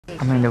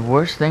I mean, the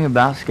worst thing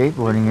about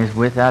skateboarding is,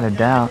 without a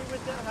doubt,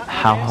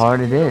 how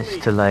hard it is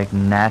to like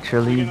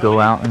naturally go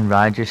out and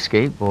ride your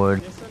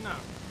skateboard.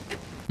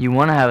 You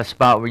want to have a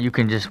spot where you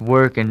can just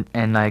work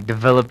and like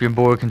develop your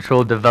board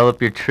control,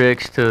 develop your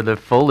tricks to the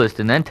fullest,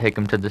 and then take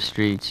them to the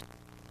streets.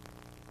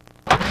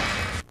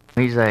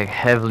 He's like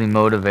heavily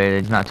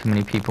motivated. There's not too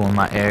many people in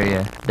my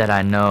area that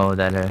I know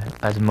that are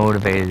as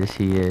motivated as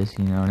he is,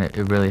 you know, and it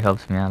really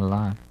helps me out a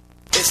lot.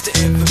 It's the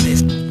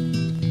infamous.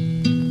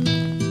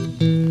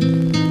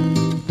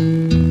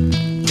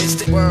 It's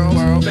the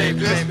world,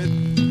 baby.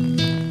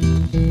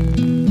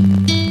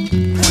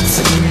 Once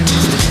again,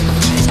 it's the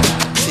infamous.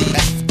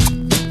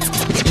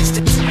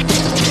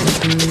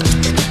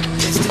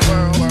 It's the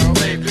world,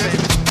 baby.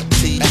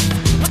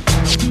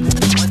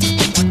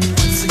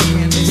 Once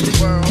again, it's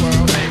the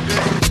world, baby.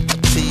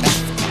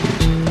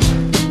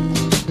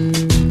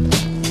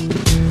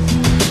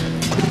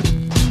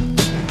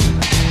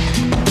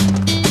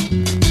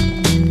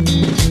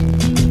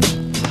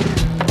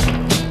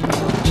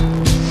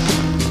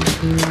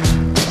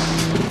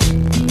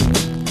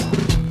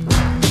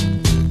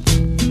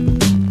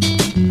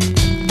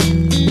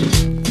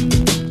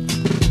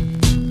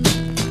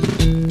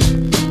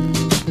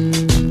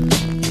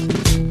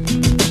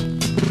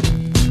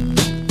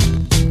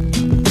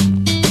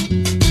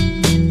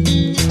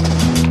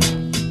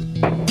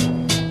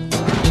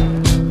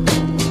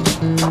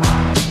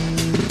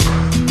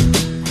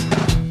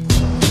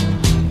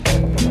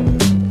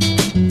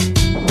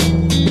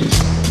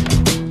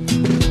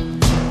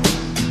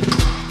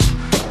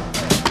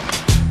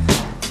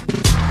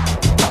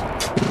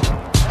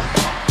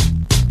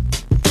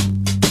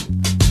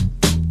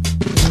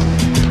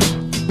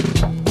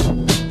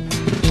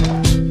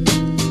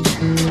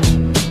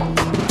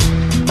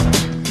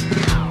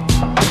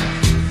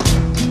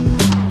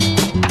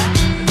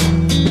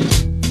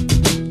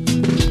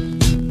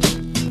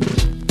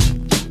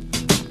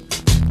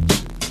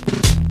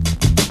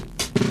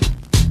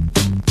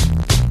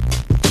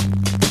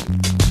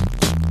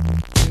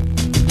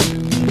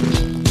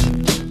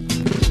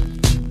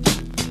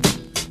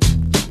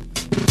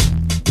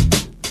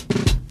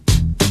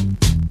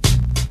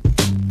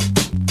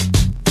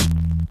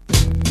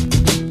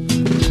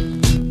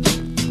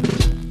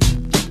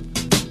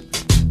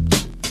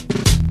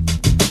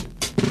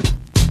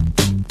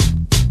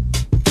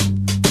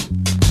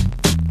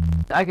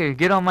 I could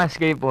get on my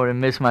skateboard and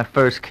miss my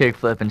first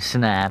kickflip and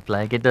snap,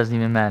 like it doesn't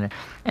even matter.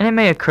 And it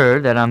may occur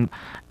that I'm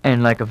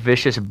in like a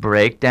vicious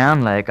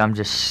breakdown, like I'm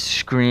just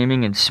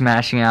screaming and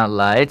smashing out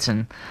lights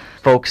and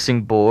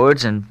focusing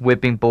boards and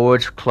whipping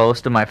boards close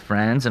to my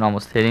friends and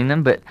almost hitting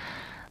them, but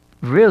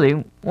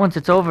really, once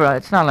it's over,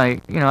 it's not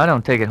like, you know, I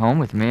don't take it home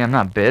with me. I'm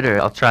not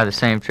bitter. I'll try the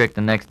same trick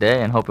the next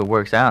day and hope it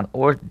works out,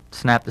 or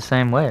snap the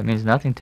same way. It means nothing to me.